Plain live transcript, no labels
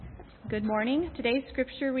Good morning. Today's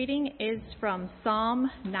scripture reading is from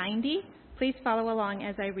Psalm 90. Please follow along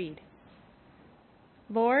as I read.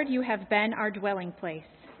 Lord, you have been our dwelling place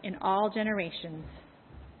in all generations.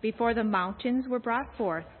 Before the mountains were brought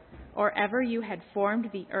forth, or ever you had formed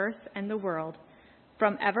the earth and the world,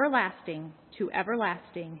 from everlasting to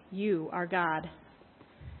everlasting, you are God.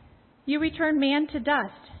 You return man to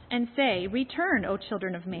dust and say, Return, O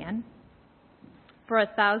children of man. For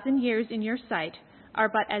 1,000 years in your sight are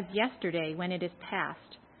but as yesterday when it is past,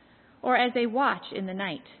 or as a watch in the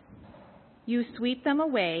night. You sweep them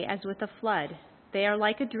away as with a flood. They are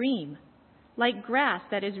like a dream, like grass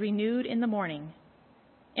that is renewed in the morning.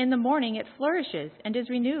 In the morning it flourishes and is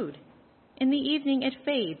renewed. In the evening it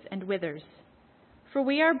fades and withers. For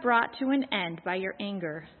we are brought to an end by your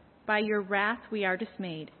anger. By your wrath we are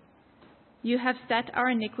dismayed. You have set our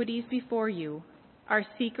iniquities before you, our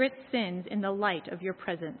secret sins in the light of your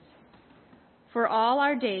presence. For all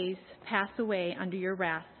our days pass away under your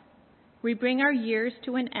wrath. We bring our years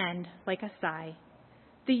to an end like a sigh.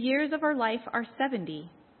 The years of our life are 70,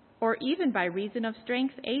 or even by reason of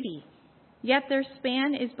strength 80. Yet their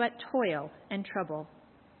span is but toil and trouble.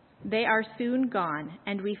 They are soon gone,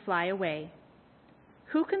 and we fly away.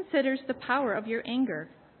 Who considers the power of your anger,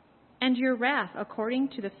 and your wrath according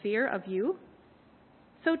to the fear of you?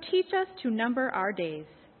 So teach us to number our days,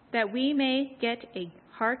 that we may get a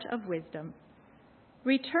heart of wisdom.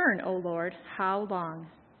 Return, O Lord, how long?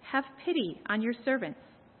 Have pity on your servants.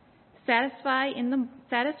 Satisfy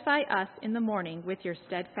us in the morning with your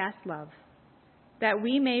steadfast love, that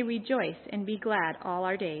we may rejoice and be glad all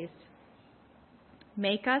our days.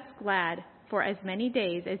 Make us glad for as many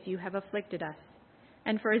days as you have afflicted us,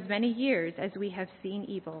 and for as many years as we have seen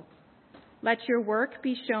evil. Let your work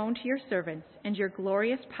be shown to your servants, and your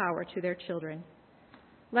glorious power to their children.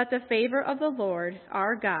 Let the favor of the Lord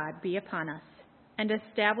our God be upon us, and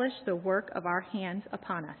establish the work of our hands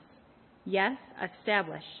upon us. Yes,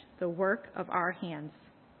 establish the work of our hands.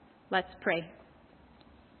 Let's pray.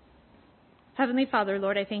 Heavenly Father,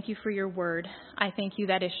 Lord, I thank you for your word. I thank you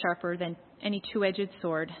that is sharper than any two-edged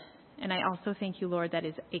sword. And I also thank you, Lord, that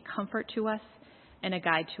is a comfort to us and a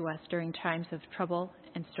guide to us during times of trouble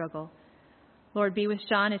and struggle. Lord, be with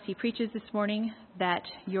Sean as he preaches this morning, that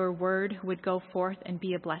your word would go forth and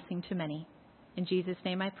be a blessing to many. In Jesus'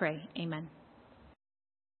 name I pray. Amen.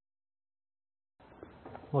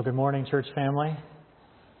 Well, good morning, church family.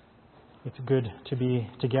 It's good to be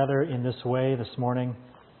together in this way this morning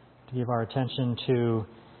to give our attention to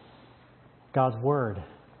God's Word.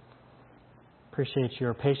 Appreciate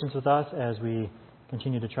your patience with us as we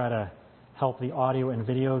continue to try to help the audio and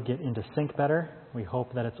video get into sync better. We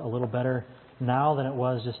hope that it's a little better now than it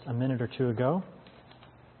was just a minute or two ago.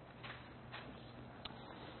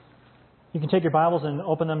 You can take your Bibles and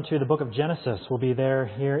open them to the book of Genesis. We'll be there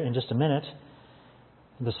here in just a minute.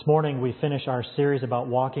 This morning we finish our series about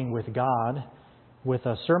walking with God with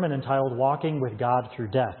a sermon entitled Walking with God Through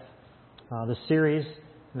Death. The series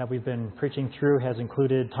that we've been preaching through has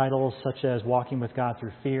included titles such as Walking with God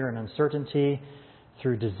Through Fear and Uncertainty,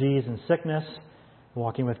 Through Disease and Sickness,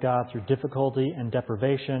 Walking with God Through Difficulty and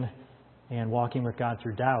Deprivation, and Walking with God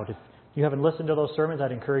Through Doubt. If you haven't listened to those sermons,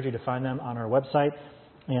 I'd encourage you to find them on our website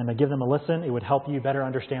and give them a listen. It would help you better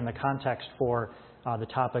understand the context for the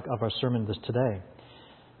topic of our sermon today.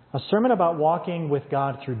 A sermon about walking with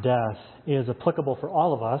God through death is applicable for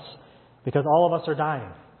all of us because all of us are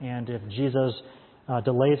dying. And if Jesus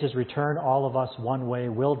delays his return, all of us one way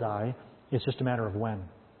will die. It's just a matter of when.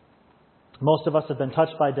 Most of us have been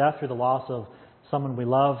touched by death through the loss of someone we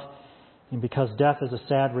love. And because death is a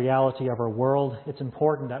sad reality of our world, it's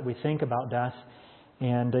important that we think about death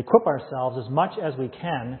and equip ourselves as much as we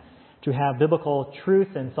can to have biblical truth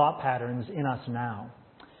and thought patterns in us now.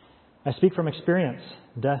 I speak from experience.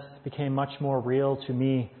 Death became much more real to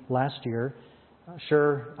me last year.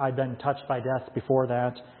 Sure, I'd been touched by death before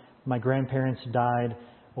that. My grandparents died,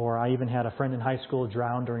 or I even had a friend in high school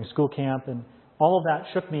drown during school camp, and all of that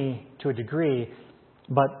shook me to a degree.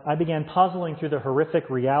 But I began puzzling through the horrific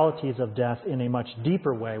realities of death in a much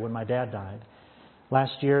deeper way when my dad died.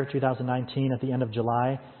 Last year, 2019, at the end of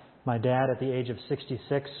July, my dad, at the age of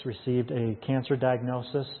 66, received a cancer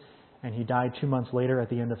diagnosis, and he died 2 months later at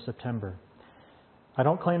the end of September. I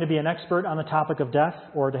don't claim to be an expert on the topic of death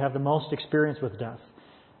or to have the most experience with death.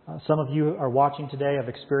 Some of you are watching today have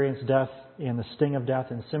experienced death and the sting of death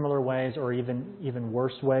in similar ways or even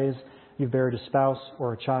worse ways. You've buried a spouse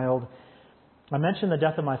or a child. I mention the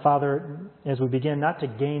death of my father as we begin not to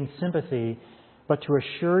gain sympathy, but to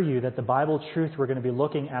assure you that the Bible truth we're going to be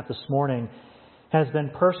looking at this morning has been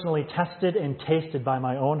personally tested and tasted by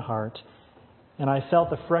my own heart. And I felt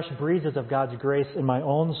the fresh breezes of God's grace in my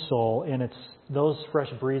own soul, and it's those fresh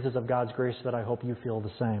breezes of God's grace that I hope you feel the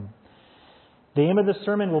same. The aim of this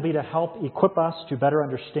sermon will be to help equip us to better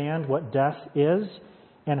understand what death is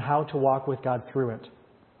and how to walk with God through it.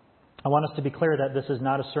 I want us to be clear that this is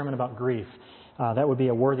not a sermon about grief. That would be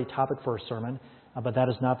a worthy topic for a sermon, but that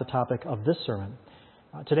is not the topic of this sermon.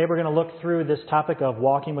 Today we're going to look through this topic of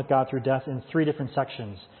walking with God through death in 3 different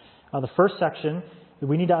sections. The first section,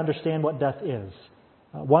 we need to understand what death is.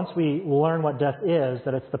 Once we learn what death is,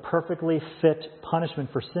 that it's the perfectly fit punishment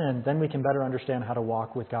for sin, then we can better understand how to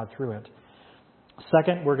walk with God through it.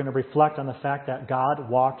 Second, we're going to reflect on the fact that God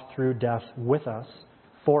walked through death with us,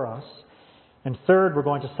 for us. And third, we're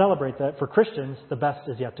going to celebrate that for Christians, the best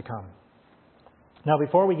is yet to come. Now,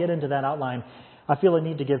 before we get into that outline, I feel a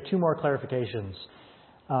need to give 2 more clarifications.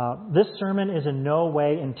 This sermon is in no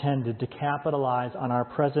way intended to capitalize on our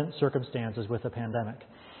present circumstances with the pandemic.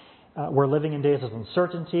 We're living in days of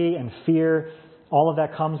uncertainty and fear. All of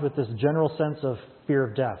that comes with this general sense of fear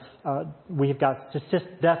of death. We've got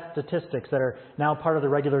death statistics that are now part of the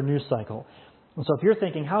regular news cycle. And so if you're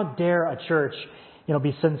thinking, how dare a church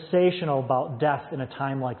be sensational about death in a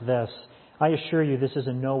time like this, I assure you this is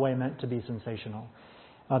in no way meant to be sensational.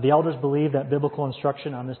 The elders believe that biblical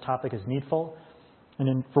instruction on this topic is needful.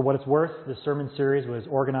 And for what it's worth, this sermon series was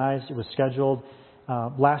organized, it was scheduled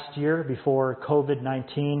last year before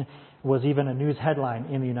COVID-19 was even a news headline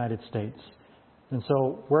in the United States. And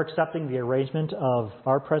so we're accepting the arrangement of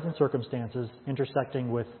our present circumstances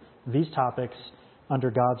intersecting with these topics under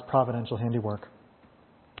God's providential handiwork.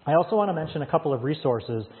 I also want to mention a couple of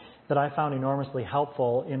resources that I found enormously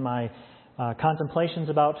helpful in my contemplations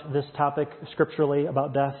about this topic scripturally,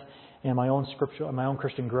 about death, and my own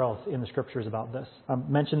Christian growth in the Scriptures about this. I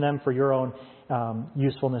mention them for your own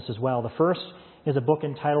usefulness as well. The first is a book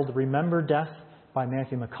entitled Remember Death by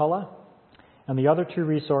Matthew McCullough. And the other 2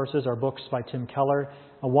 resources are books by Tim Keller.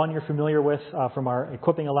 One you're familiar with from our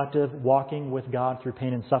equipping elective, Walking with God Through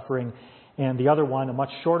Pain and Suffering. And the other one, a much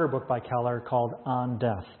shorter book by Keller called On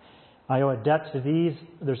Death. I owe a debt to these.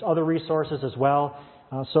 There's other resources as well.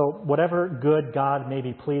 So whatever good God may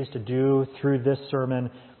be pleased to do through this sermon,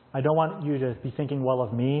 I don't want you to be thinking well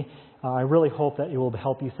of me. I really hope that it will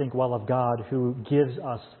help you think well of God who gives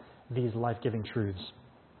us these life-giving truths.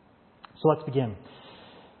 So let's begin.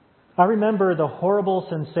 I remember the horrible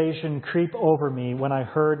sensation creep over me when I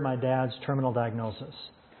heard my dad's terminal diagnosis.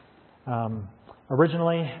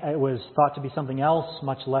 Originally, it was thought to be something else,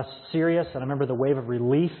 much less serious, and I remember the wave of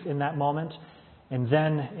relief in that moment. And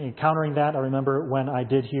then, encountering that, I remember when I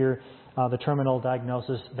did hear the terminal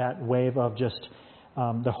diagnosis, that wave of just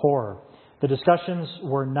the horror. The discussions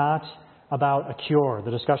were not about a cure.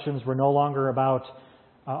 The discussions were no longer about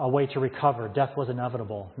a way to recover. Death was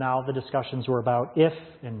inevitable. Now the discussions were about if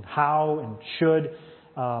and how and should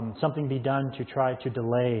something be done to try to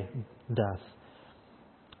delay death.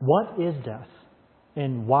 What is death?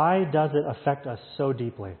 And why does it affect us so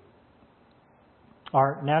deeply?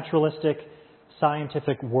 Our naturalistic,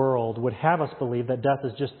 scientific world would have us believe that death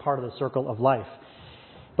is just part of the circle of life.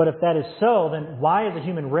 But if that is so, then why as a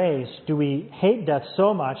human race do we hate death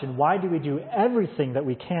so much, and why do we do everything that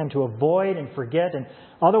we can to avoid and forget and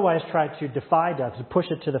otherwise try to defy death, to push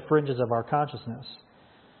it to the fringes of our consciousness?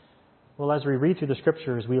 Well, as we read through the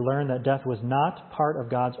Scriptures, we learn that death was not part of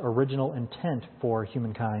God's original intent for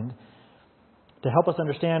humankind. To help us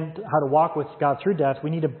understand how to walk with God through death, we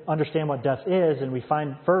need to understand what death is, and we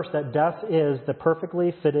find first that death is the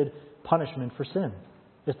perfectly fitted punishment for sin.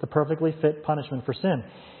 It's the perfectly fit punishment for sin.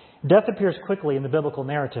 Death appears quickly in the biblical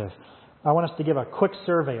narrative. I want us to give a quick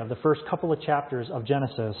survey of the first couple of chapters of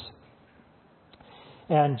Genesis.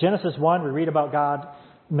 And Genesis 1, we read about God's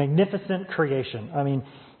magnificent creation. I mean,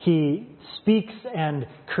 He speaks and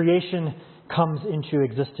creation comes into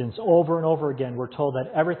existence. Over and over again, we're told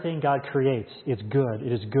that everything God creates is good.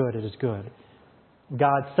 It is good. It is good.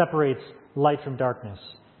 God separates light from darkness.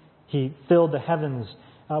 He filled the heavens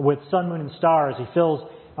with sun, moon, and stars.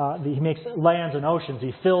 He makes lands and oceans.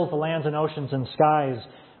 He fills the lands and oceans and skies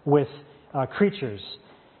with creatures.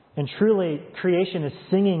 And truly, creation is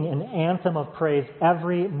singing an anthem of praise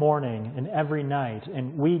every morning and every night.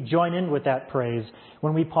 And we join in with that praise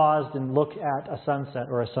when we pause and look at a sunset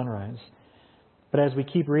or a sunrise. But as we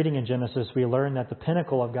keep reading in Genesis, we learn that the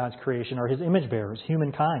pinnacle of God's creation are His image bearers,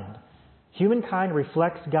 humankind. Humankind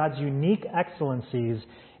reflects God's unique excellencies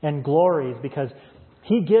and glories because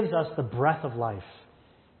He gives us the breath of life.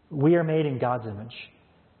 We are made in God's image.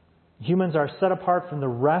 Humans are set apart from the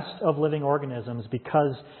rest of living organisms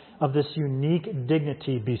because of this unique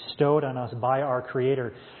dignity bestowed on us by our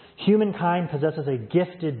Creator. Humankind possesses a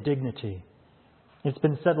gifted dignity. It's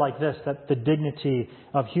been said like this, that the dignity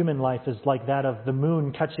of human life is like that of the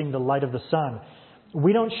moon catching the light of the sun.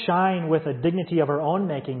 We don't shine with a dignity of our own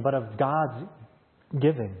making, but of God's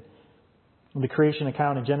giving. The creation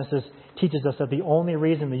account in Genesis teaches us that the only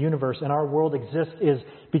reason the universe and our world exists is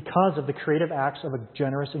because of the creative acts of a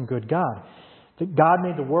generous and good God. That God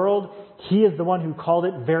made the world, He is the one who called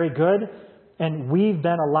it very good, and we've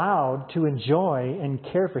been allowed to enjoy and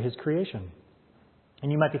care for His creation.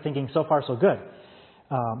 And you might be thinking, so far so good.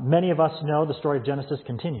 Many of us know the story of Genesis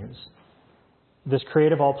continues. This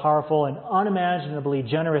creative, all-powerful, and unimaginably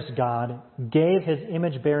generous God gave His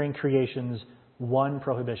image-bearing creations one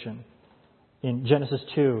prohibition. In Genesis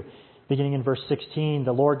 2, beginning in verse 16,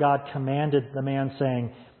 the Lord God commanded the man,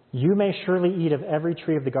 saying, "You may surely eat of every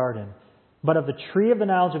tree of the garden, but of the tree of the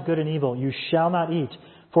knowledge of good and evil you shall not eat,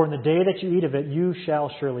 for in the day that you eat of it you shall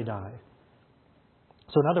surely die."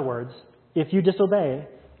 So in other words, if you disobey,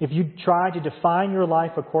 if you try to define your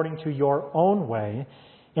life according to your own way,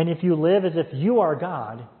 and if you live as if you are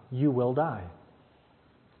God, you will die.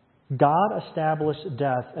 God established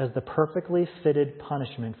death as the perfectly fitted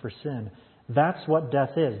punishment for sin. That's what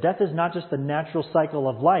death is. Death is not just the natural cycle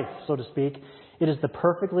of life, so to speak. It is the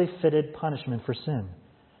perfectly fitted punishment for sin.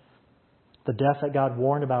 The death that God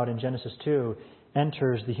warned about in Genesis 2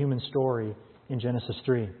 enters the human story in Genesis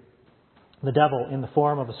 3. The devil, in the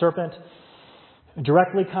form of a serpent,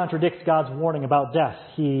 directly contradicts God's warning about death.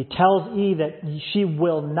 He tells Eve that she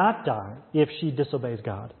will not die if she disobeys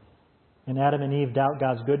God. And Adam and Eve doubt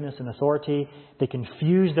God's goodness and authority. They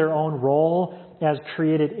confuse their own role as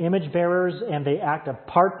created image bearers, and they act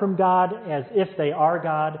apart from God as if they are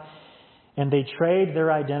God. And they trade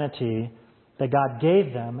their identity that God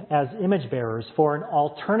gave them as image bearers for an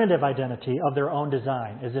alternative identity of their own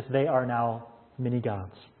design, as if they are now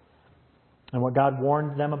mini-gods. And what God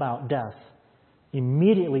warned them about, death,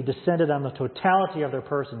 immediately descended on the totality of their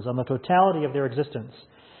persons, on the totality of their existence,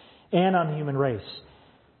 and on the human race.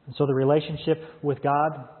 And so the relationship with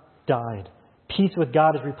God died. Peace with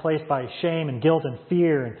God is replaced by shame and guilt and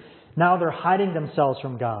fear. And now they're hiding themselves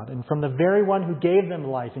from God and from the very one who gave them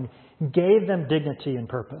life and gave them dignity and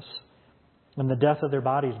purpose. And the death of their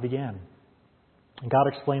bodies began. And God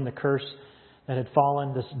explained the curse that had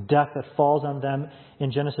fallen, this death that falls on them.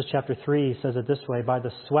 In Genesis chapter 3, He says it this way, "By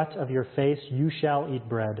the sweat of your face you shall eat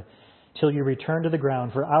bread, till you return to the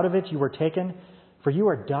ground. For out of it you were taken, for you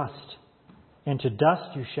are dust, and to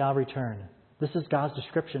dust you shall return." This is God's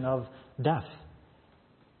description of death.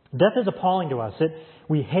 Death is appalling to us.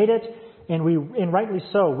 We hate it, and rightly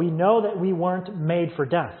so. We know that we weren't made for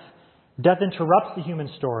death. Death interrupts the human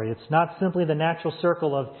story. It's not simply the natural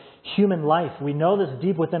circle of human life. We know this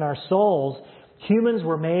deep within our souls. Humans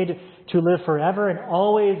were made to live forever and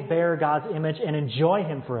always bear God's image and enjoy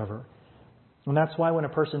Him forever. And that's why when a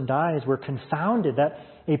person dies, we're confounded that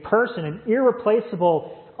a person, an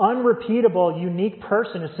irreplaceable, unrepeatable, unique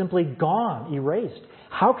person, is simply gone, erased.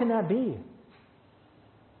 How can that be?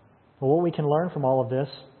 Well, what we can learn from all of this,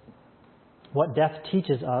 what death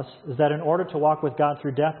teaches us, is that in order to walk with God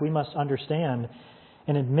through death, we must understand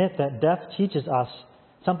and admit that death teaches us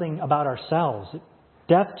something about ourselves.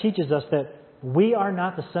 Death teaches us that we are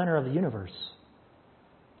not the center of the universe.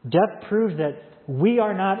 Death proves that we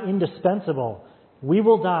are not indispensable. We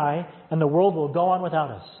will die, and the world will go on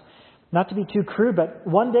without us. Not to be too crude, but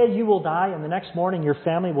one day you will die, and the next morning your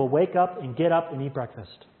family will wake up and get up and eat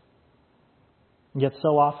breakfast. Yet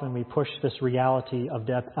so often we push this reality of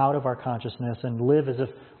death out of our consciousness and live as if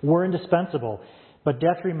we're indispensable. But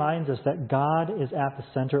death reminds us that God is at the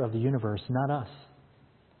center of the universe, not us.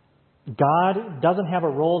 God doesn't have a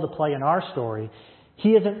role to play in our story. He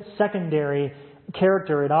isn't secondary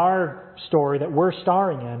character in our story that we're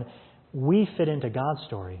starring in. We fit into God's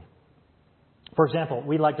story. For example,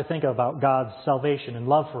 we like to think about God's salvation and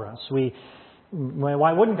love for us.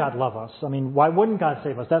 Why wouldn't God love us? I mean, why wouldn't God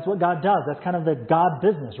save us? That's what God does. That's kind of the God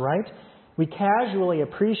business, right? We casually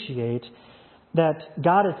appreciate that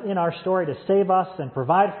God is in our story to save us and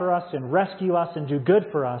provide for us and rescue us and do good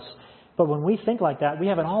for us. But when we think like that, we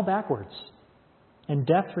have it all backwards. And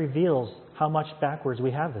death reveals how much backwards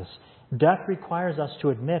we have this. Death requires us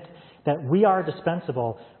to admit that we are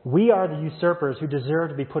dispensable. We are the usurpers who deserve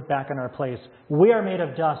to be put back in our place. We are made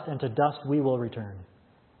of dust, and to dust we will return.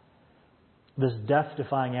 This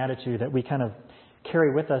death-defying attitude that we kind of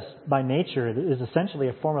carry with us by nature is essentially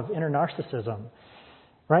a form of inner narcissism.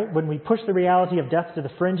 Right? When we push the reality of death to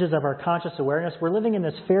the fringes of our conscious awareness, we're living in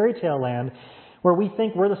this fairy tale land where we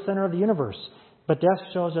think we're the center of the universe. But death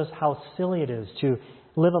shows us how silly it is to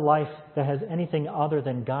live a life that has anything other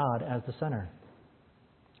than God as the center.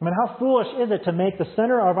 I mean, how foolish is it to make the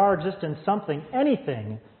center of our existence something,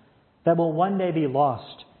 anything, that will one day be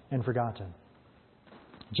lost and forgotten.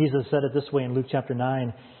 Jesus said it this way in Luke chapter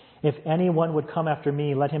 9, "If anyone would come after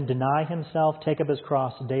me, let him deny himself, take up his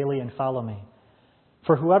cross daily, and follow me.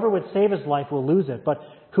 For whoever would save his life will lose it, but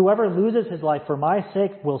whoever loses his life for my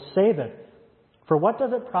sake will save it. For what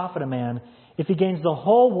does it profit a man if he gains the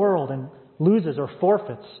whole world and loses or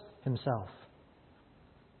forfeits himself?"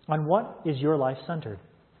 On what is your life centered?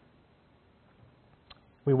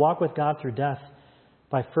 We walk with God through death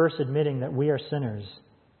by first admitting that we are sinners.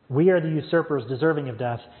 We are the usurpers deserving of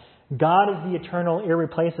death. God is the eternal,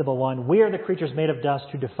 irreplaceable one. We are the creatures made of dust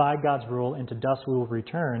who defy God's rule, and to dust we will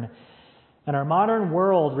return. And our modern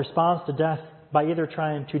world responds to death by either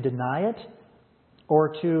trying to deny it or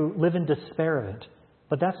to live in despair of it.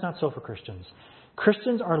 But that's not so for Christians.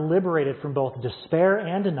 Christians are liberated from both despair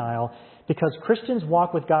and denial because Christians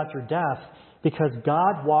walk with God through death because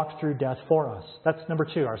God walked through death for us. That's number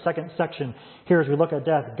 2, our second section here as we look at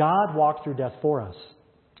death. God walked through death for us.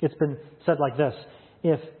 It's been said like this: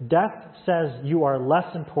 if death says you are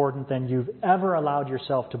less important than you've ever allowed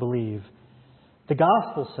yourself to believe, the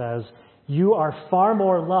gospel says you are far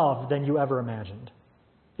more loved than you ever imagined.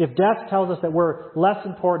 If death tells us that we're less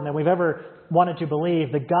important than we've ever wanted to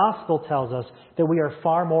believe, the gospel tells us that we are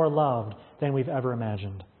far more loved than we've ever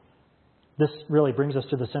imagined. This really brings us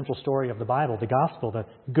to the central story of the Bible, the gospel, the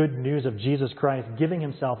good news of Jesus Christ giving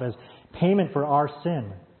himself as payment for our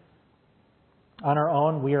sin. On our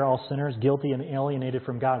own, we are all sinners, guilty and alienated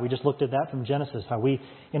from God. We just looked at that from Genesis, how we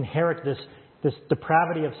inherit this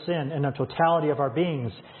depravity of sin in the totality of our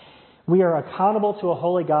beings. We are accountable to a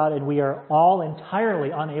holy God, and we are all entirely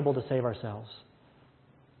unable to save ourselves.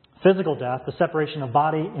 Physical death, the separation of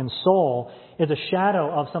body and soul, is a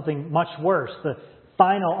shadow of something much worse, the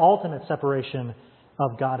final, ultimate separation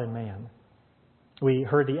of God and man. We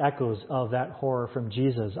heard the echoes of that horror from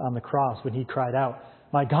Jesus on the cross when he cried out,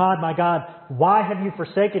 my God, why have you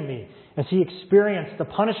forsaken me?" as he experienced the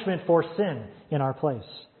punishment for sin in our place.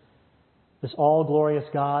 This all-glorious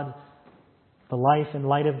God, the life and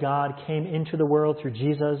light of God, came into the world through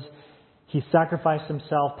Jesus. He sacrificed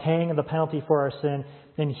himself, paying the penalty for our sin,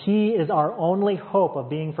 and he is our only hope of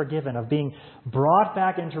being forgiven, of being brought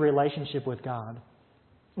back into relationship with God.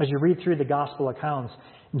 As you read through the gospel accounts,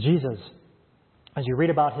 Jesus, as you read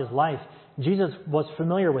about his life, Jesus was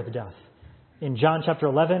familiar with death. In John chapter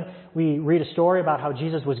 11, we read a story about how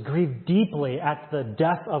Jesus was grieved deeply at the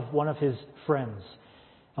death of one of his friends,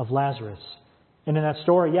 of Lazarus. And in that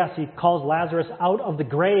story, yes, he calls Lazarus out of the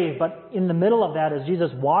grave, but in the middle of that, as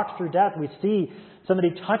Jesus walks through death, we see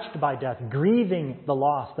somebody touched by death, grieving the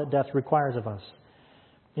loss that death requires of us.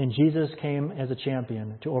 And Jesus came as a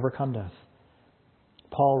champion to overcome death.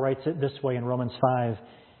 Paul writes it this way in Romans 5.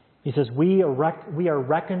 He says, we are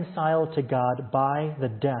reconciled to God by the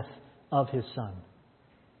death of his Son.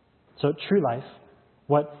 So true life,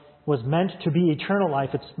 what was meant to be eternal life,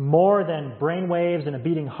 it's more than brainwaves and a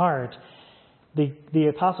beating heart. The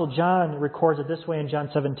Apostle John records it this way in John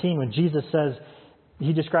 17 when Jesus says,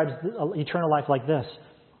 he describes eternal life like this.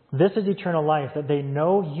 This is eternal life, that they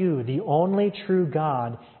know you, the only true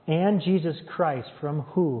God, and Jesus Christ, from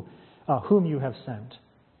whom you have sent.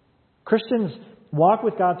 Christians walk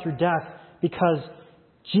with God through death because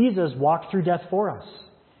Jesus walked through death for us.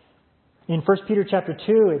 In 1 Peter chapter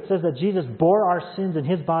 2, it says that Jesus bore our sins in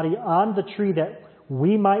his body on the tree that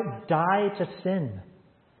we might die to sin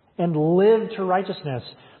and live to righteousness.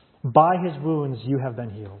 By his wounds you have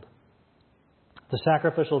been healed. The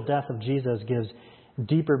sacrificial death of Jesus gives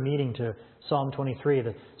deeper meaning to Psalm 23,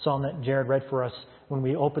 the psalm that Jared read for us when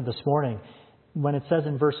we opened this morning. When it says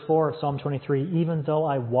in verse 4 of Psalm 23, even though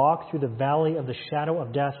I walk through the valley of the shadow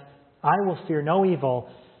of death, I will fear no evil.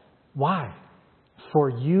 Why? For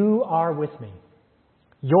you are with me.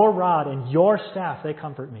 Your rod and your staff, they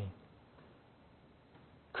comfort me.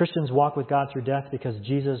 Christians walk with God through death because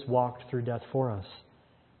Jesus walked through death for us.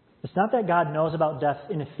 It's not that God knows about death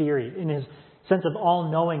in a theory, in his sense of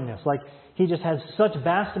all-knowingness. Like he just has such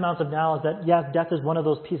vast amounts of knowledge that, yes, death is one of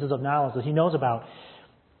those pieces of knowledge that he knows about.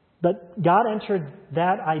 But God entered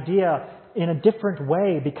that idea in a different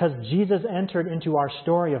way because Jesus entered into our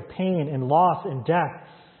story of pain and loss and death.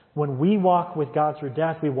 When we walk with God through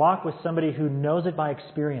death, we walk with somebody who knows it by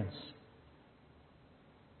experience.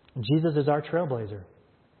 Jesus is our trailblazer.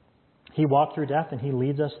 He walked through death and he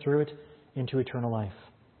leads us through it into eternal life.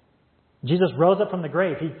 Jesus rose up from the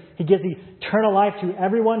grave. He gives eternal life to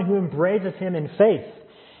everyone who embraces him in faith.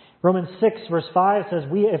 Romans 6 verse 5 says,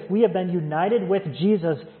 if we have been united with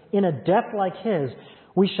Jesus in a death like his,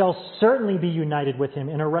 we shall certainly be united with him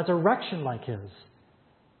in a resurrection like his.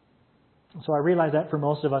 So I realize that for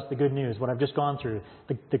most of us, the good news, what I've just gone through,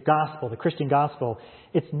 the gospel, the Christian gospel,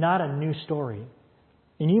 it's not a new story.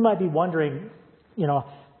 And you might be wondering,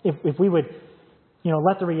 if we would,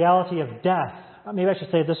 let the reality of death, maybe I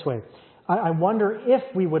should say it this way. I wonder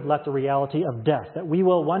if we would let the reality of death, that we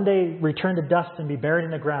will one day return to dust and be buried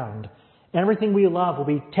in the ground. Everything we love will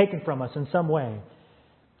be taken from us in some way.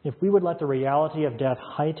 If we would let the reality of death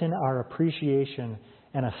heighten our appreciation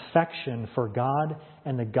and affection for God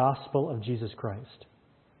and the gospel of Jesus Christ.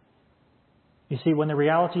 You see, when the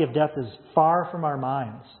reality of death is far from our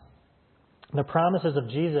minds, the promises of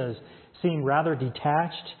Jesus seem rather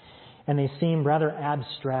detached and they seem rather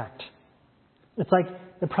abstract. It's like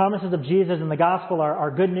the promises of Jesus and the gospel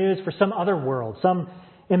are good news for some other world, some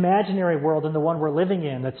imaginary world than the one we're living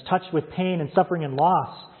in that's touched with pain and suffering and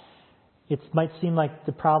loss. It might seem like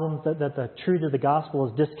the problem that the truth of the gospel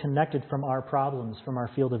is disconnected from our problems, from our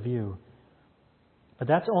field of view. But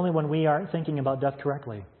that's only when we aren't thinking about death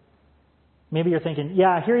correctly. Maybe you're thinking,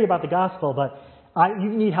 yeah, I hear you about the gospel, but you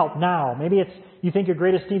need help now. Maybe you think your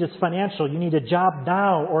greatest need is financial. You need a job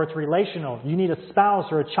now, or it's relational. You need a spouse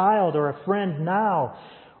or a child or a friend now.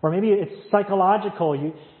 Or maybe it's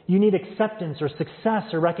psychological. You need acceptance or success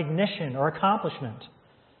or recognition or accomplishment.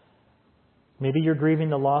 Maybe you're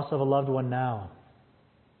grieving the loss of a loved one now.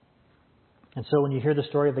 And so when you hear the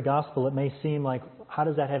story of the gospel, it may seem like, how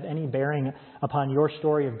does that have any bearing upon your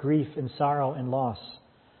story of grief and sorrow and loss?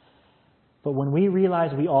 But when we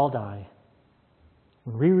realize we all die,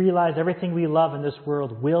 when we realize everything we love in this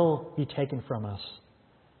world will be taken from us,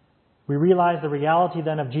 we realize the reality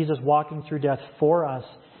then of Jesus walking through death for us,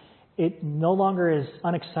 it no longer is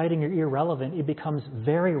unexciting or irrelevant. It becomes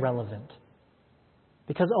very relevant.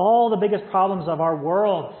 Because all the biggest problems of our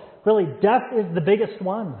world, really, death is the biggest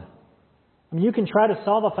one. I mean, you can try to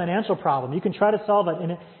solve a financial problem. You can try to solve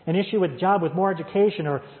an issue with job, with more education,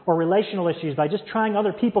 or relational issues by just trying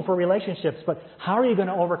other people for relationships. But how are you going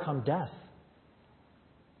to overcome death?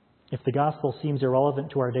 If the gospel seems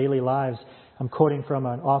irrelevant to our daily lives, I'm quoting from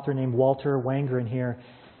an author named Walter Wangerin here.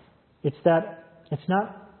 It's not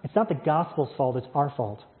the gospel's fault, it's our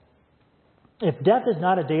fault. If death is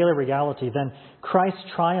not a daily reality, then Christ's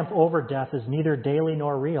triumph over death is neither daily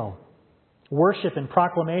nor real. Worship and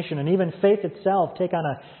proclamation and even faith itself take on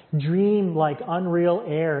a dream-like, unreal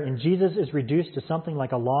air, and Jesus is reduced to something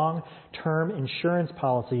like a long-term insurance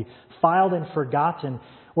policy, filed and forgotten,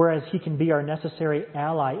 whereas He can be our necessary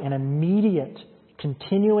ally, an immediate,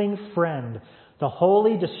 continuing friend, the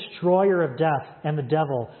holy destroyer of death and the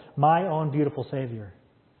devil, my own beautiful Savior.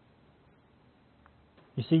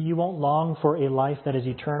 You see, you won't long for a life that is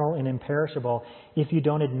eternal and imperishable if you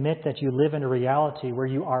don't admit that you live in a reality where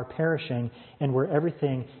you are perishing and where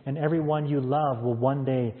everything and everyone you love will one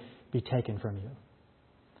day be taken from you.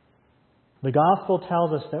 The gospel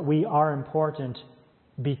tells us that we are important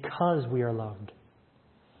because we are loved,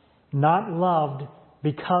 not loved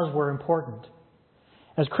because we're important.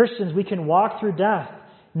 As Christians, we can walk through death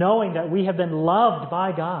knowing that we have been loved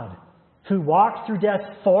by God, who walked through death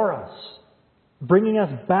for us, bringing us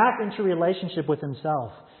back into relationship with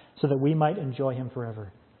Himself so that we might enjoy Him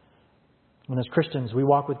forever. And as Christians, we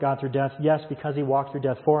walk with God through death, yes, because He walked through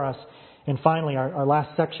death for us. And finally, our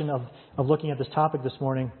last section of looking at this topic this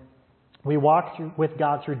morning, we walk with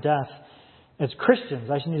God through death. As Christians,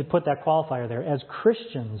 I just need to put that qualifier there. As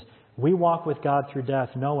Christians, we walk with God through death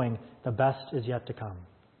knowing the best is yet to come.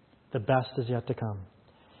 The best is yet to come.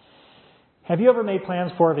 Have you ever made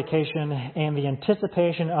plans for a vacation and the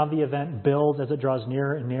anticipation of the event builds as it draws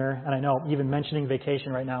nearer and nearer? And I know even mentioning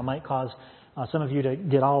vacation right now might cause some of you to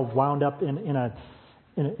get all wound up in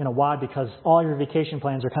a wad because all your vacation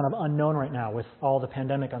plans are kind of unknown right now with all the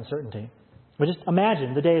pandemic uncertainty. But just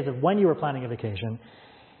imagine the days of when you were planning a vacation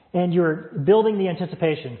and you're building the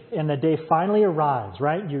anticipation and the day finally arrives,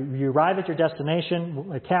 right? You arrive at your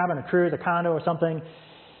destination, a cabin, a crew, the condo or something,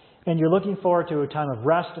 and you're looking forward to a time of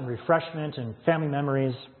rest and refreshment and family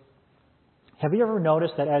memories. Have you ever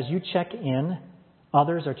noticed that as you check in,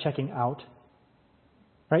 others are checking out?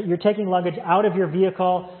 Right? You're taking luggage out of your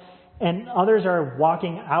vehicle, and others are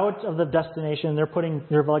walking out of the destination. They're putting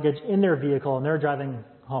their luggage in their vehicle, and they're driving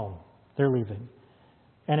home. They're leaving.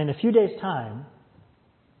 And in a few days' time,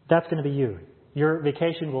 that's going to be you. Your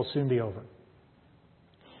vacation will soon be over.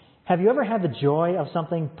 Have you ever had the joy of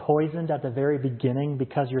something poisoned at the very beginning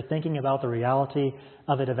because you're thinking about the reality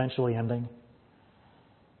of it eventually ending?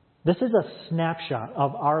 This is a snapshot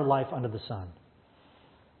of our life under the sun.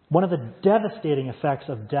 One of the devastating effects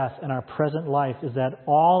of death in our present life is that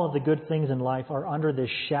all of the good things in life are under this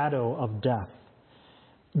shadow of death.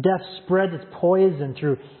 Death spreads its poison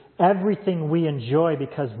through everything we enjoy,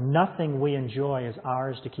 because nothing we enjoy is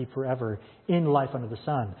ours to keep forever in life under the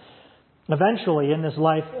sun. Eventually, in this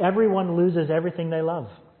life, everyone loses everything they love.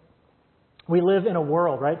 We live in a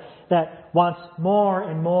world, right, that wants more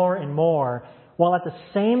and more and more, while at the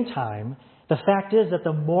same time, the fact is that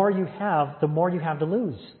the more you have to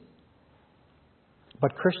lose.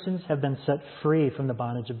 But Christians have been set free from the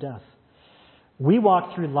bondage of death. We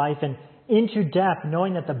walk through life and into death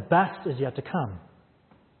knowing that the best is yet to come.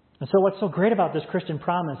 And so what's so great about this Christian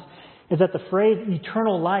promise is that the phrase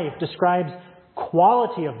eternal life describes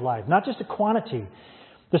quality of life, not just a quantity.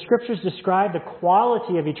 The Scriptures describe the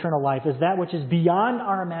quality of eternal life as that which is beyond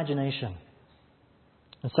our imagination.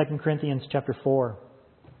 In 2 Corinthians chapter 4,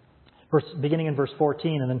 beginning in verse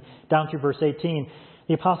 14 and then down through verse 18,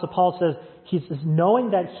 the Apostle Paul says, he says,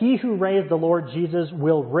 knowing that he who raised the Lord Jesus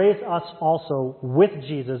will raise us also with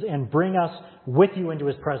Jesus and bring us with you into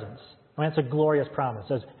his presence. I mean, that's a glorious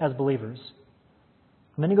promise as believers.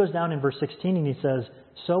 And then he goes down in verse 16 and he says,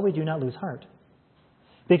 so we do not lose heart.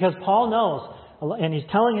 Because Paul knows, and he's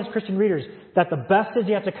telling his Christian readers, that the best is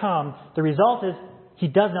yet to come. The result is he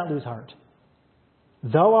does not lose heart.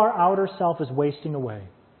 Though our outer self is wasting away,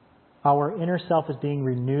 our inner self is being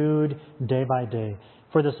renewed day by day.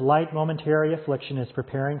 For this light momentary affliction is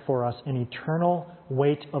preparing for us an eternal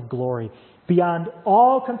weight of glory, beyond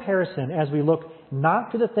all comparison, as we look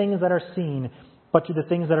not to the things that are seen, but to the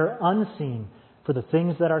things that are unseen. For the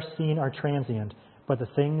things that are seen are transient, but the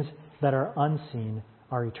things that are unseen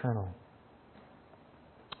are eternal.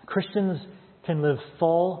 Christians can live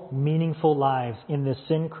full, meaningful lives in this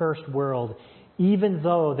sin-cursed world, even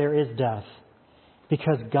though there is death,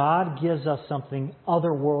 because God gives us something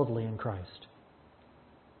otherworldly in Christ.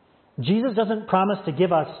 Jesus doesn't promise to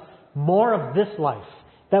give us more of this life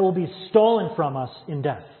that will be stolen from us in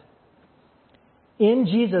death. In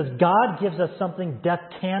Jesus, God gives us something death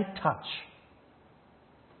can't touch.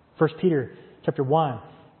 1 Peter chapter 1,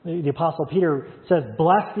 the Apostle Peter says,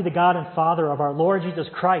 blessed be the God and Father of our Lord Jesus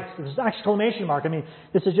Christ. There's an exclamation mark. I mean,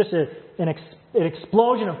 this is just an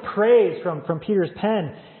explosion of praise from Peter's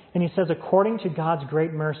pen. And he says, according to God's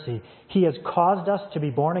great mercy, He has caused us to be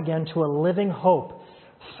born again to a living hope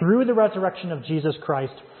through the resurrection of Jesus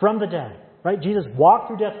Christ from the dead. Right? Jesus walked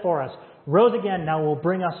through death for us, rose again, now will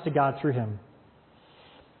bring us to God through Him.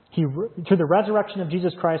 Through the resurrection of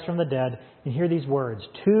Jesus Christ from the dead, and hear these words,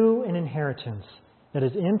 to an inheritance that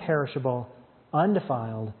is imperishable,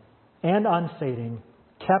 undefiled, and unfading,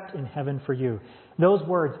 kept in heaven for you. Those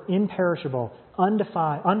words, imperishable,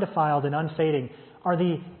 undefiled, and unfading, are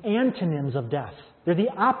the antonyms of death. They're the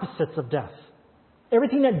opposites of death.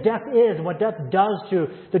 Everything that death is and what death does to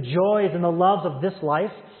the joys and the loves of this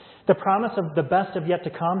life, the promise of the best of yet to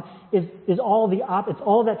come, is all it's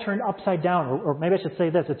all that turned upside down. Or maybe I should say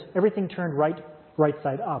this, it's everything turned right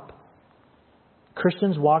side up.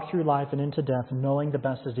 Christians walk through life and into death knowing the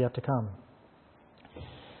best is yet to come.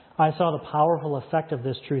 I saw the powerful effect of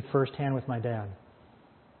this truth firsthand with my dad.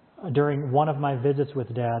 During one of my visits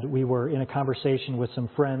with Dad, we were in a conversation with some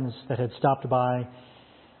friends that had stopped by.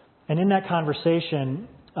 And in that conversation,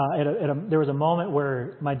 there was a moment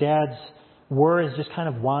where my dad's words just kind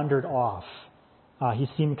of wandered off. He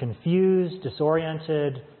seemed confused,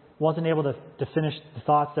 disoriented, wasn't able to finish the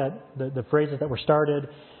thoughts the phrases that were started.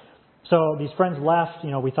 So these friends left.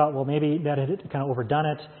 We thought, well, maybe Dad had kind of overdone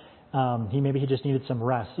it. Maybe he just needed some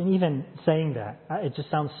rest. And even saying that, it just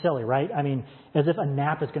sounds silly, right? I mean, as if a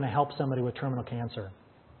nap is going to help somebody with terminal cancer.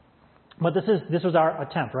 But this was our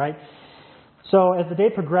attempt, right? So as the day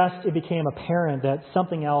progressed, it became apparent that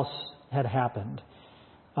something else had happened.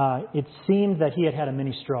 It seemed that he had had a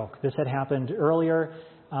mini stroke. This had happened earlier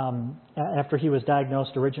after he was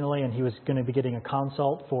diagnosed originally, and he was going to be getting a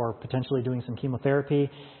consult for potentially doing some chemotherapy.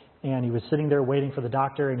 And he was sitting there waiting for the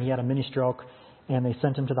doctor, and he had a mini stroke. And they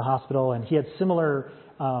sent him to the hospital, and he had similar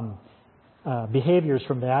behaviors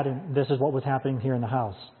from that, and this is what was happening here in the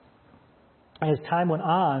house. As time went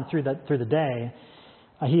on through the day,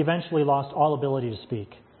 he eventually lost all ability to speak.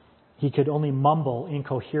 He could only mumble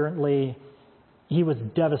incoherently. He was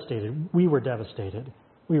devastated. We were devastated.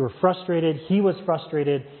 We were frustrated. He was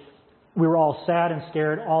frustrated. We were all sad and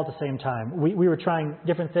scared all at the same time. We were trying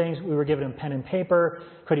different things. We were giving him pen and paper.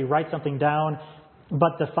 Could he write something down?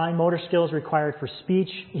 But the fine motor skills required for speech,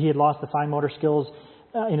 he had lost the fine motor skills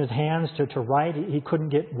in his hands to write. He couldn't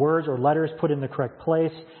get words or letters put in the correct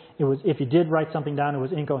place. If he did write something down, it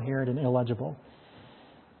was incoherent and illegible.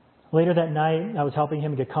 Later that night, I was helping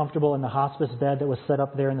him get comfortable in the hospice bed that was set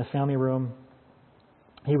up there in the family room.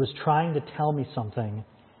 He was trying to tell me something,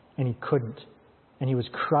 and he couldn't. And he was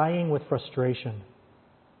crying with frustration.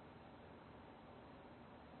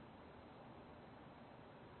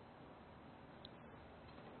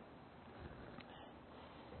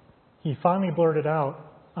 he finally blurted out,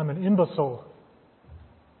 "I'm an imbecile."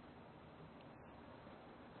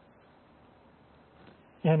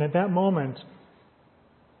 And at that moment,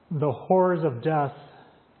 the horrors of death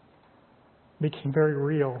became very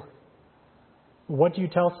real. What do you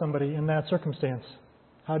tell somebody in that circumstance?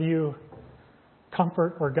 How do you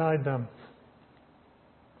comfort or guide them?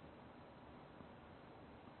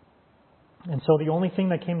 And so the only thing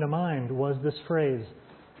that came to mind was this phrase,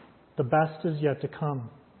 "The best is yet to come."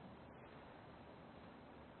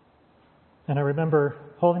 And I remember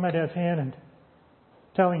holding my dad's hand and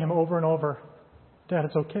telling him over and over, "Dad,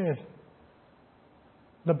 it's okay.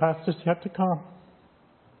 The best is yet to come."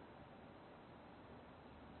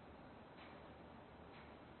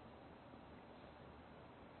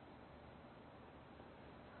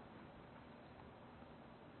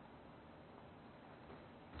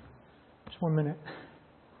 Just 1 minute.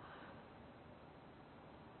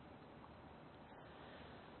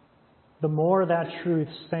 The more that truth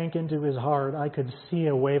sank into his heart, I could see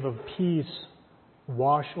a wave of peace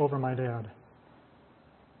wash over my dad.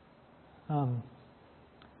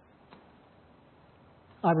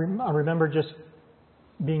 I remember just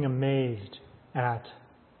being amazed at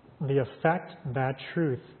the effect that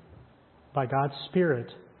truth, by God's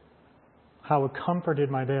Spirit, how it comforted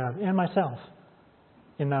my dad and myself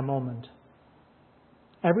in that moment.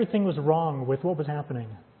 Everything was wrong with what was happening.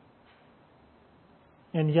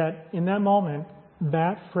 And yet, in that moment,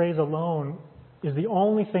 that phrase alone is the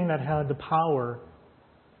only thing that had the power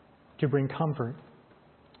to bring comfort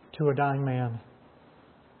to a dying man.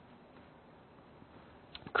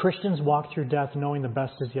 Christians walk through death knowing the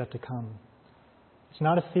best is yet to come. It's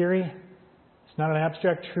not a theory. It's not an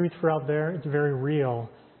abstract truth for out there. It's very real.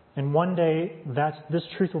 And one day, this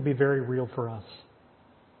truth will be very real for us.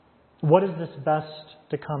 What does this best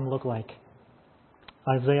to come look like?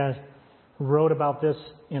 Isaiah wrote about this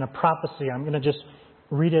in a prophecy. I'm going to just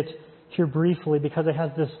read it here briefly because it has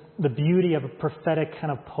the beauty of a prophetic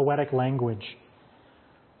kind of poetic language.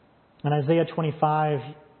 In Isaiah 25,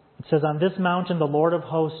 it says, "On this mountain the Lord of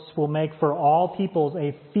hosts will make for all peoples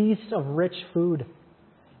a feast of rich food,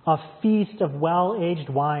 a feast of well-aged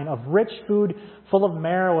wine, of rich food full of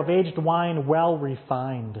marrow, of aged wine well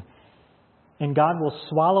refined. And God will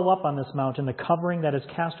swallow up on this mountain the covering that is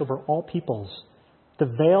cast over all peoples, the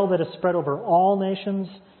veil that is spread over all nations.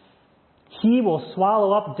 He will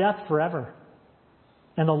swallow up death forever.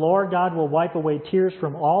 And the Lord God will wipe away tears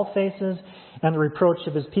from all faces, and the reproach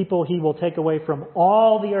of His people He will take away from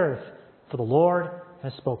all the earth, for the Lord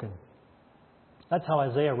has spoken." That's how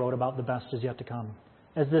Isaiah wrote about the best is yet to come,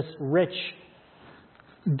 as this rich,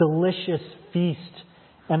 delicious feast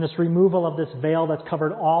and this removal of this veil that's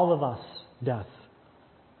covered all of us, death.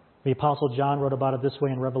 The Apostle John wrote about it this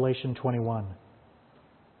way in Revelation 21.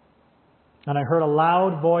 "And I heard a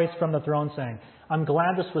loud voice from the throne saying," I'm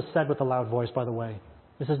glad this was said with a loud voice, by the way.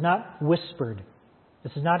 This is not whispered.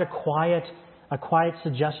 This is not a quiet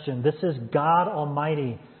suggestion. This is God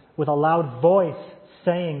Almighty with a loud voice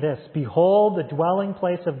saying this, "Behold, the dwelling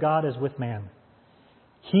place of God is with man.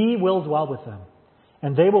 He will dwell with them,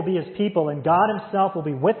 and they will be His people, and God Himself will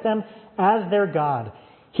be with them as their God.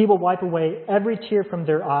 He will wipe away every tear from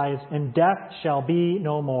their eyes, and death shall be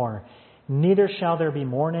no more. Neither shall there be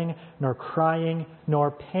mourning, nor crying,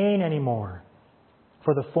 nor pain anymore,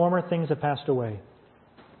 for the former things have passed away."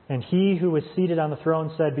 And He who was seated on the throne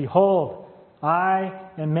said, "Behold, I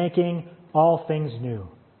am making all things new."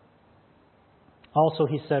 Also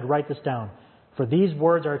He said, "Write this down, for these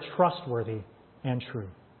words are trustworthy and true."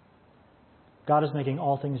 God is making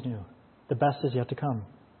all things new. The best is yet to come.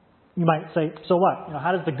 You might say, so what?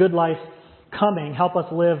 How does the good life coming help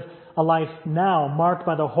us live a life now marked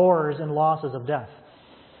by the horrors and losses of death?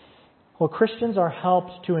 Well, Christians are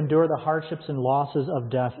helped to endure the hardships and losses of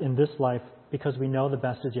death in this life because we know the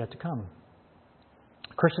best is yet to come.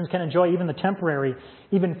 Christians can enjoy even the temporary,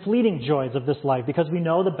 even fleeting joys of this life because we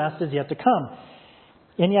know the best is yet to come.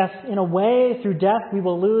 And yes, in a way, through death, we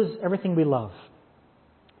will lose everything we love.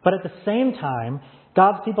 But at the same time,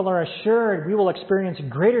 God's people are assured we will experience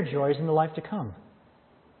greater joys in the life to come.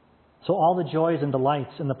 So all the joys and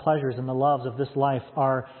delights and the pleasures and the loves of this life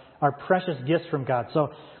are precious gifts from God.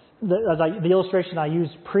 So the illustration I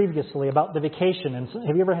used previously about the vacation, and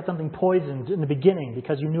have you ever had something poisoned in the beginning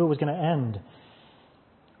because you knew it was going to end?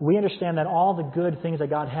 We understand that all the good things that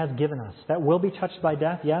God has given us that will be touched by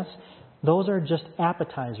death, yes, those are just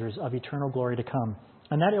appetizers of eternal glory to come.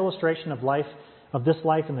 And that illustration of life, of this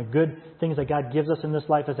life and the good things that God gives us in this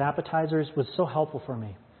life as appetizers was so helpful for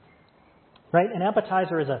me. Right? An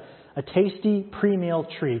appetizer is a tasty pre-meal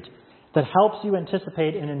treat that helps you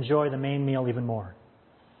anticipate and enjoy the main meal even more.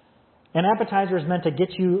 An appetizer is meant to get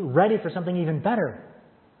you ready for something even better.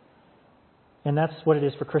 And that's what it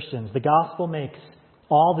is for Christians. The gospel makes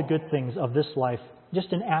all the good things of this life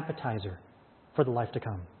just an appetizer for the life to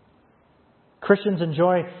come. Christians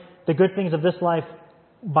enjoy the good things of this life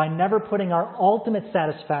by never putting our ultimate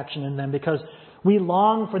satisfaction in them, because we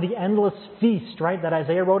long for the endless feast, right, that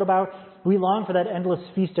Isaiah wrote about. We long for that endless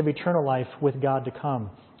feast of eternal life with God to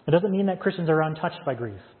come. It doesn't mean that Christians are untouched by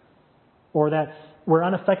grief or that we're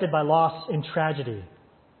unaffected by loss and tragedy.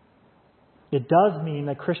 It does mean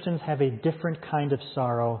that Christians have a different kind of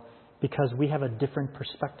sorrow because we have a different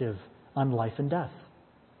perspective on life and death.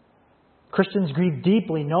 Christians grieve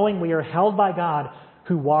deeply knowing we are held by God,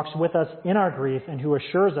 who walks with us in our grief and who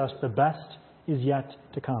assures us the best is yet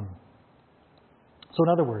to come. So in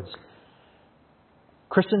other words,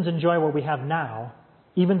 Christians enjoy what we have now,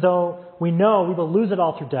 even though we know we will lose it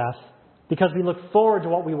all through death, because we look forward to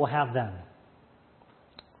what we will have then.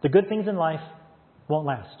 The good things in life won't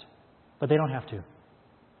last, but they don't have to.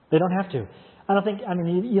 They don't have to.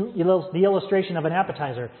 The illustration of an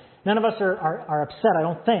appetizer. None of us are upset, I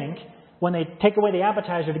don't think, when they take away the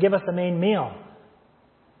appetizer to give us the main meal.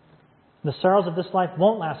 The sorrows of this life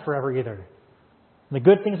won't last forever either. The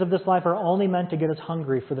good things of this life are only meant to get us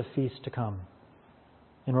hungry for the feast to come.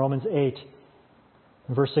 In Romans 8,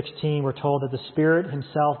 in verse 16, we're told that the Spirit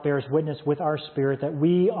Himself bears witness with our spirit that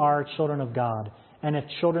we are children of God, and if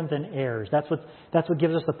children, then heirs. That's what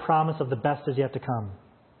gives us the promise of the best is yet to come.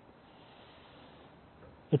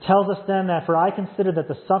 It tells us then that, for I consider that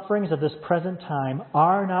the sufferings of this present time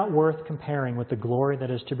are not worth comparing with the glory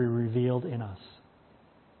that is to be revealed in us.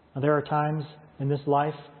 Now, there are times in this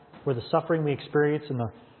life where the suffering we experience and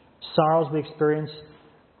the sorrows we experience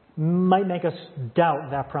might make us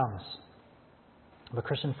doubt that promise. But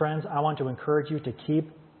Christian friends, I want to encourage you to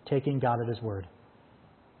keep taking God at His word.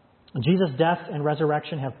 Jesus' death and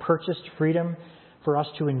resurrection have purchased freedom for us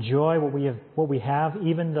to enjoy what we have,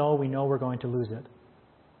 even though we know we're going to lose it.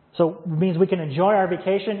 So it means we can enjoy our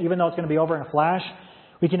vacation, even though it's going to be over in a flash.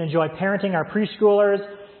 We can enjoy parenting our preschoolers,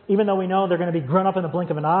 even though we know they're going to be grown up in the blink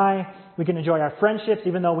of an eye. We can enjoy our friendships,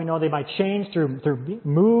 even though we know they might change through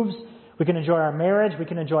moves. We can enjoy our marriage. We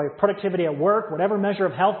can enjoy productivity at work. Whatever measure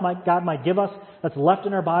of health God might give us that's left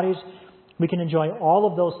in our bodies, we can enjoy all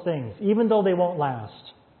of those things, even though they won't last.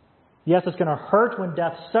 Yes, it's going to hurt when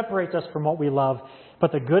death separates us from what we love,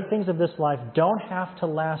 but the good things of this life don't have to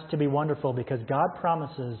last to be wonderful, because God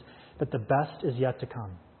promises that the best is yet to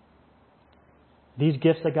come. These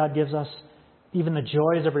gifts that God gives us, even the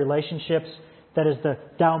joys of relationships, that is the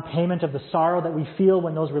down payment of the sorrow that we feel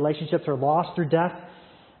when those relationships are lost through death,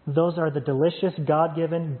 those are the delicious,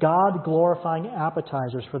 God-given, God-glorifying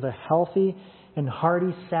appetizers for the healthy and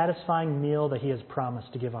hearty, satisfying meal that He has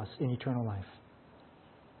promised to give us in eternal life.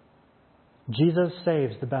 Jesus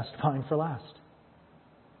saves the best wine for last.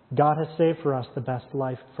 God has saved for us the best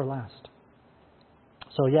life for last.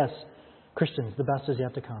 So yes, Christians, the best is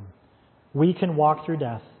yet to come. We can walk through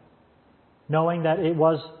death knowing that it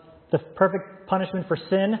was the perfect punishment for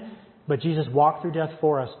sin, but Jesus walked through death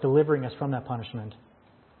for us, delivering us from that punishment.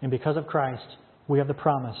 And because of Christ, we have the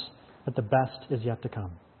promise that the best is yet to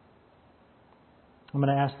come. I'm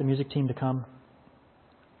going to ask the music team to come.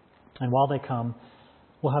 And while they come,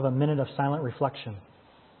 we'll have a minute of silent reflection.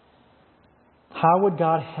 How would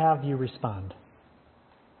God have you respond?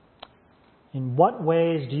 In what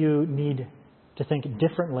ways do you need to think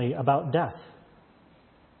differently about death?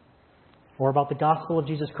 Or about the gospel of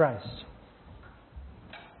Jesus Christ?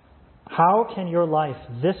 How can your life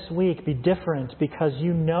this week be different because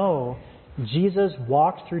you know Jesus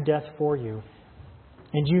walked through death for you,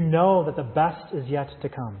 and you know that the best is yet to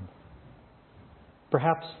come?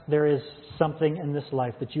 Perhaps there is something in this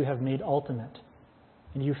life that you have made ultimate,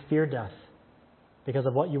 and you fear death because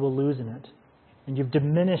of what you will lose in it. And you've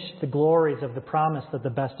diminished the glories of the promise that the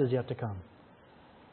best is yet to come.